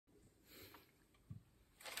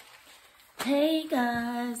Hey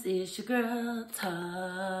guys, it's your girl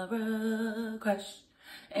Tara Crush,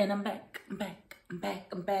 and I'm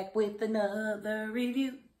back with another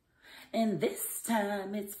review, and this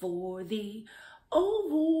time it's for the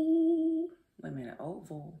oval. Wait a minute,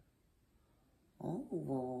 oval.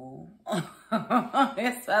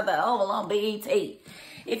 It's for the oval on BET.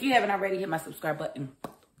 If you haven't already, hit my subscribe button.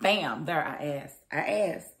 Bam, there I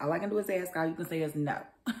asked. All I can do is ask. All you can say is no.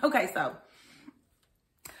 Okay, so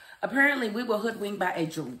apparently, we were hoodwinked by a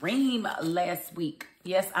dream last week.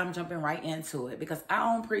 Yes, I'm jumping right into it because I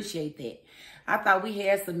don't appreciate that. I thought we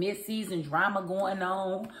had some mid-season drama going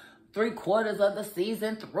on, 3/4 of the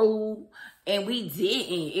season through, and we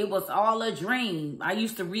didn't. It was all a dream. I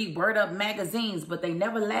used to read Word Up magazines, but they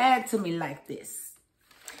never lied to me like this.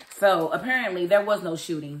 So apparently, there was no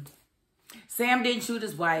shooting. Sam didn't shoot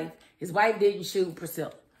his wife. His wife didn't shoot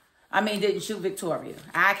Priscilla. Didn't shoot Victoria.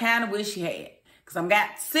 I kind of wish he had. Because I'm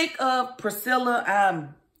got sick of Priscilla.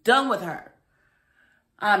 I'm done with her.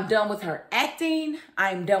 I'm done with her acting.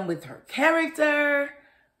 I'm done with her character.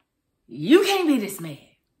 You can't be this mad.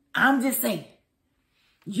 I'm just saying.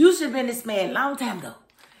 You should have been this mad a long time ago.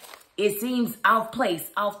 It seems off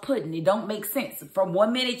place, off-putting. It don't make sense. From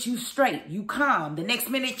 1 minute you straight, you calm. The next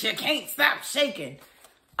minute you can't stop shaking.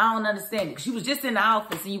 I don't understand it. Because you was just in the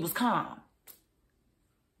office and you was calm.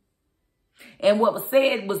 And what was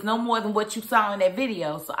said was no more than what you saw in that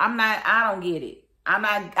video. So I don't get it. I'm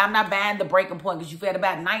not buying the breaking point because you've had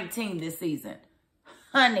about 19 this season.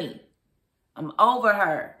 Honey, I'm over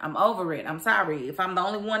her. I'm over it. I'm sorry. If I'm the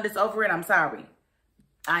only one that's over it, I'm sorry.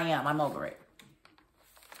 I am. I'm over it.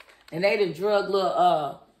 And they done drug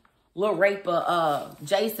little raper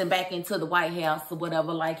Jason back into the White House or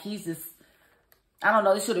whatever. Like he's just, I don't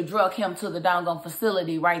know. They should have drug him to the doggone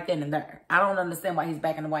facility right then and there. I don't understand why he's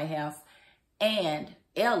back in the White House. And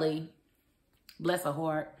Ellie, bless her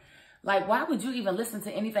heart, like, why would you even listen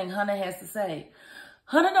to anything Hunter has to say?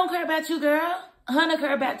 Hunter don't care about you, girl. Hunter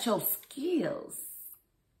care about your skills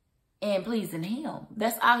and pleasing him.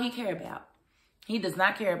 That's all he care about. He does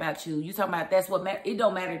not care about you. You talking about that's what matters. It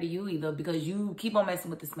don't matter to you either because you keep on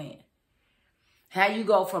messing with this man. How you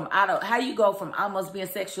go from almost being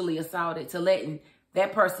sexually assaulted to letting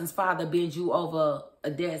that person's father bend you over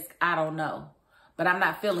a desk? I don't know. But I'm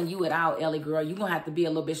not feeling you at all, Ellie girl. You're going to have to be a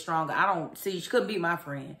little bit stronger. She couldn't be my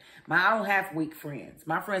friend. I don't have weak friends.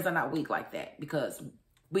 My friends are not weak like that because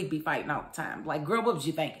we be fighting all the time. Like, girl, what was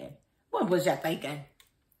you thinking? What was y'all thinking?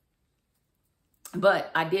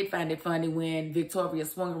 But I did find it funny when Victoria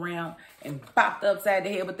swung around and popped upside the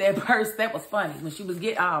head with that purse. That was funny. When she was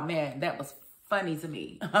oh man, that was funny to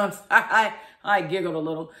me. I giggled a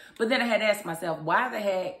little. But then I had to ask myself, why the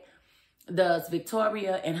heck does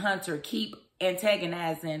Victoria and Hunter keep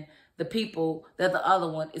antagonizing the people that the other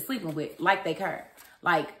one is sleeping with like they care?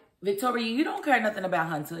 Like, Victoria, you don't care nothing about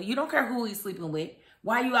Hunter. You don't care who he's sleeping with.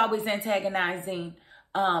 Why are you always antagonizing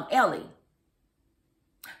Ellie?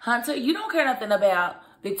 Hunter, you don't care nothing about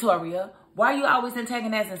Victoria. Why are you always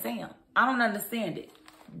antagonizing Sam? I don't understand it.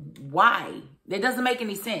 Why? That doesn't make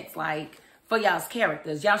any sense. Like, for y'all's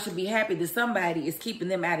characters, y'all should be happy that somebody is keeping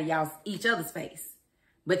them out of each other's face.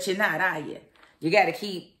 But you're not, are you? You got to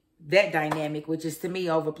keep that dynamic, which is to me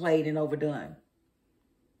overplayed and overdone.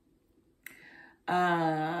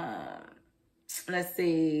 Let's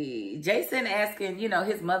see. Jason asking,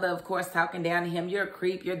 his mother, of course, talking down to him. You're a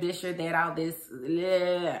creep. You're this, you're that, all this.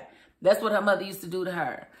 Yeah. That's what her mother used to do to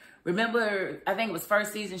her. Remember, I think it was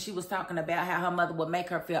first season, she was talking about how her mother would make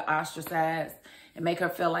her feel ostracized and make her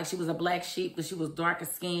feel like she was a black sheep because she was darker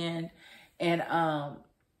skinned. And,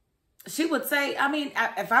 she would say,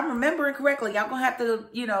 if I'm remembering correctly, y'all gonna have to,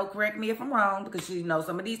 correct me if I'm wrong, because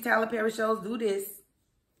some of these Tyler Perry shows do this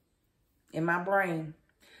in my brain.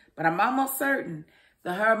 But I'm almost certain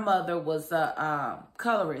that her mother was a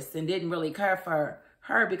colorist and didn't really care for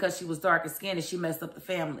her because she was darker skinned and she messed up the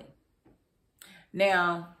family.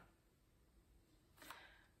 Now,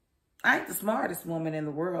 I ain't the smartest woman in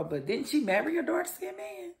the world, but didn't she marry a dark skinned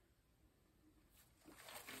man?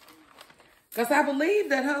 Because I believe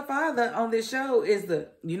that her father on this show is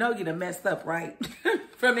you done messed up, right?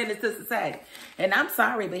 From Menace to Society. And I'm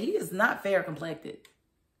sorry, but he is not fair complected.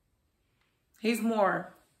 He's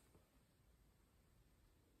more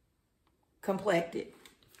complected.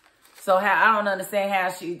 So I don't understand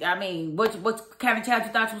how what kind of child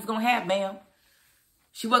you thought you was going to have, ma'am?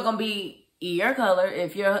 She wasn't going to be your color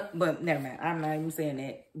if you're, but never mind. I'm not even saying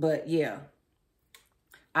that. But yeah.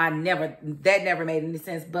 That never made any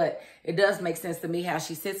sense, but it does make sense to me how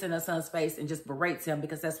she sits in her son's face and just berates him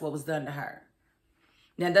because that's what was done to her.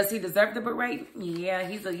 Now, does he deserve the beret? Yeah,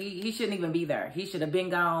 he shouldn't even be there. He should have been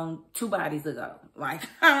gone 2 bodies ago. Like,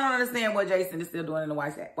 I don't understand what Jason is still doing in the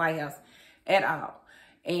White House at all.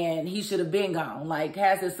 And he should have been gone. Like,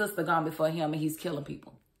 has his sister gone before him and he's killing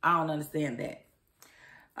people? I don't understand that.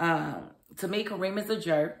 To me, Kareem is a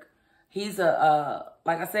jerk. He's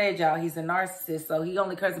like I said, y'all, he's a narcissist. So he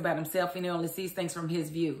only cares about himself and he only sees things from his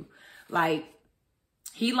view. Like,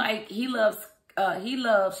 he loves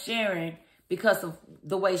Sharon because of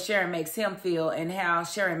the way Sharon makes him feel and how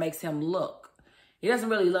Sharon makes him look. He doesn't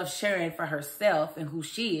really love Sharon for herself and who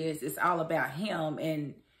she is. It's all about him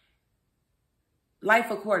and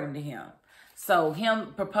life according to him. So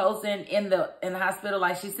him proposing in the hospital,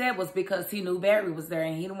 like she said, was because he knew Barry was there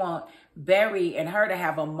and he didn't want Barry and her to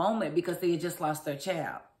have a moment because they had just lost their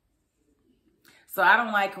child. So I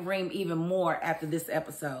don't like Kareem even more after this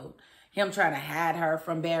episode. Him trying to hide her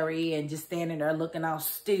from Barry and just standing there looking all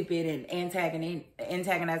stupid and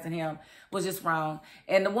antagonizing him was just wrong.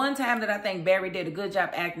 And the one time that I think Barry did a good job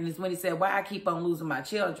acting is when he said, "Why I keep on losing my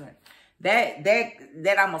children?"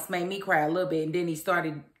 That almost made me cry a little bit. And then he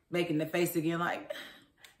started making the face again like,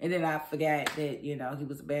 and then I forgot that, you know, he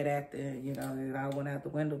was a bad actor, you know, it all went out the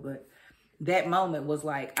window. But that moment was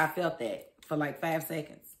like, I felt that for like 5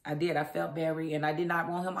 seconds. I did. I felt Barry and I did not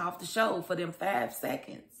want him off the show for them 5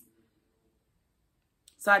 seconds.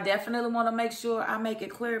 So I definitely want to make sure I make it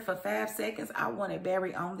clear for 5 seconds. I wanted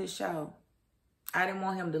Barry on this show. I didn't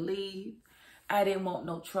want him to leave. I didn't want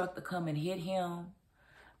no truck to come and hit him.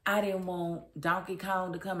 I didn't want Donkey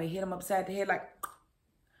Kong to come and hit him upside the head. Like,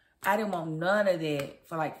 I didn't want none of that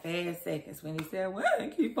for like 5 seconds when he said, "Well, I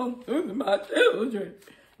keep on losing my children."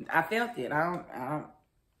 I felt it.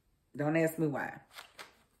 Don't ask me why.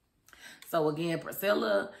 So again,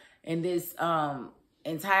 Priscilla and this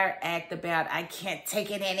entire act about I can't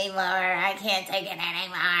take it anymore. I can't take it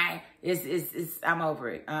anymore. It's I'm over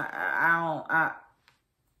it. I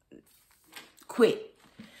quit.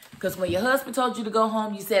 Because when your husband told you to go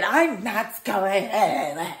home, you said, "I'm not going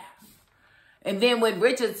home." And then when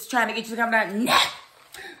Richard's trying to get you to come down, "No,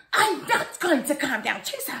 I'm not going to calm down."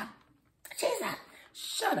 Cheese up.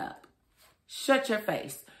 Shut up. Shut your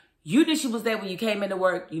face. You knew she was there when you came into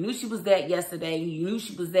work. You knew she was there yesterday. You knew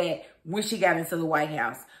she was there when she got into the White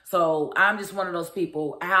House. So I'm just one of those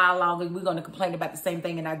people. How long are we going to complain about the same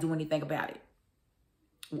thing and not do anything about it?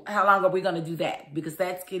 How long are we going to do that? Because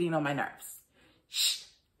that's getting on my nerves. Shh,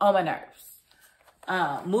 on my nerves.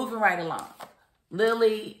 Moving right along.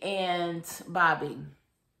 Lily and Bobby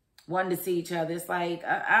wanted to see each other. It's like,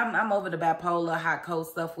 I'm over the bipolar, hot, cold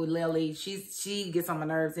stuff with Lily. She gets on my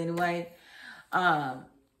nerves anyway.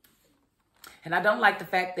 And I don't like the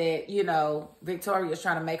fact that, you know, Victoria's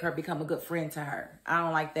trying to make her become a good friend to her. I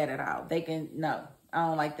don't like that at all. No, I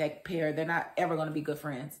don't like that pair. They're not ever going to be good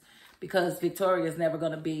friends because Victoria's never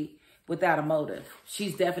going to be without a motive.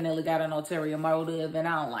 She's definitely got an ulterior motive and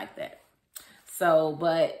I don't like that. So,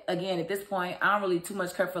 but again, at this point, I don't really too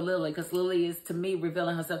much care for Lily because Lily is, to me,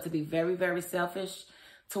 revealing herself to be very, very selfish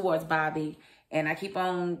towards Bobby. And I keep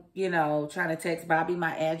on, you know, trying to text Bobby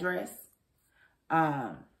my address.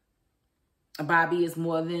 Bobby is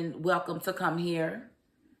more than welcome to come here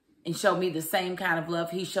and show me the same kind of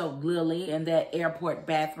love he showed Lily in that airport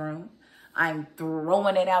bathroom. I'm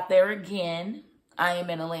throwing it out there again. I am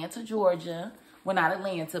in Atlanta, Georgia. Well, not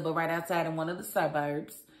Atlanta, but right outside in one of the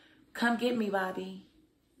suburbs. Come get me, Bobby.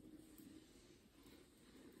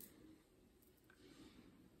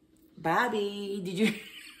 Bobby, did you...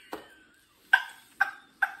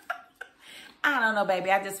 I don't know,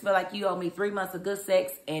 baby. I just feel like you owe me 3 months of good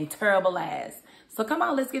sex and terrible ass. So come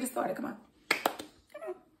on, let's get it started. Come on.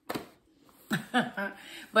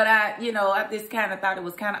 But I just kind of thought it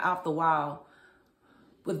was kind of off the wall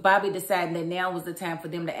with Bobby deciding that now was the time for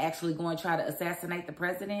them to actually go and try to assassinate the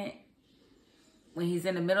president when he's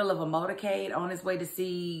in the middle of a motorcade on his way to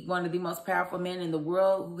see one of the most powerful men in the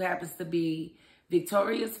world who happens to be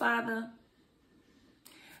Victoria's father.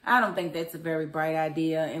 I don't think that's a very bright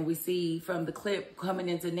idea. And we see from the clip coming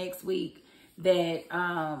into next week that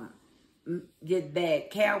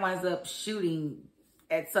that Cal winds up shooting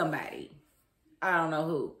at somebody. I don't know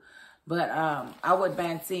who. But I wouldn't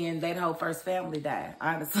mind seeing that whole first family die,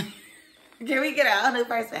 honestly. Can we get a whole new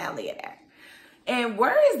first family in there? And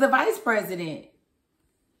where is the vice president?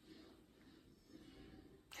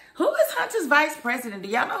 Who is Hunter's vice president? Do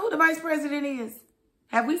y'all know who the vice president is?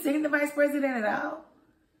 Have we seen the vice president at all?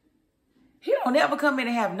 He don't ever come in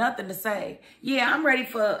and have nothing to say. Yeah, I'm ready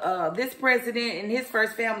for this president and his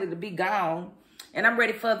first family to be gone. And I'm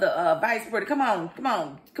ready for the vice president. Come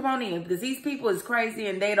on in. Because these people is crazy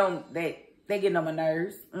and they They getting on my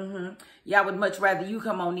nerves. Y'all would much rather you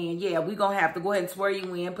come on in. Yeah, we gonna have to go ahead and swear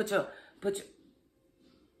you in. Put your.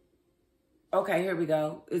 Okay, here we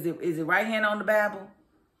go. Is it right hand on the Bible?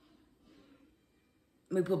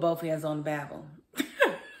 Let me put both hands on the Bible.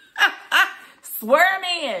 Swear them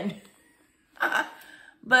in.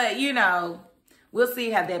 But, you know, we'll see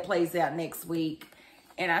how that plays out next week.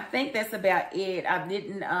 And I think that's about it. I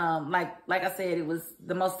didn't, like I said, it was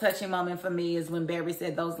the most touching moment for me is when Barry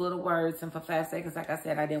said those little words. And for 5 seconds, like I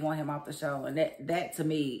said, I didn't want him off the show. And that to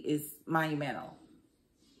me is monumental.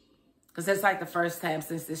 Because that's like the first time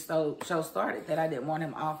since this show started that I didn't want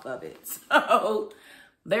him off of it. So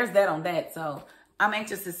there's that on that. So I'm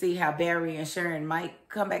anxious to see how Barry and Sharon might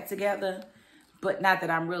come back together. But not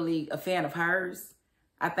that I'm really a fan of hers.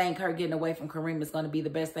 I think her getting away from Kareem is going to be the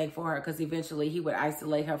best thing for her. Because eventually he would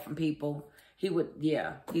isolate her from people. He would,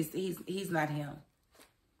 yeah. He's not him.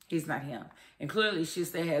 He's not him. And clearly she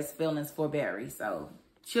still has feelings for Barry. So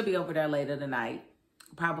she'll be over there later tonight.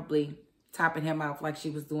 Probably topping him off like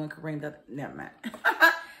she was doing Kareem. Never mind.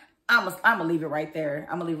 I'm going to leave it right there.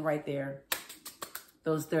 I'm going to leave it right there.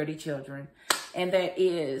 Those dirty children. And that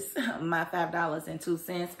is my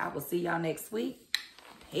 $5.02. I will see y'all next week.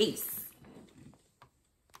 Peace.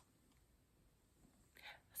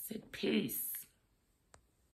 I said peace.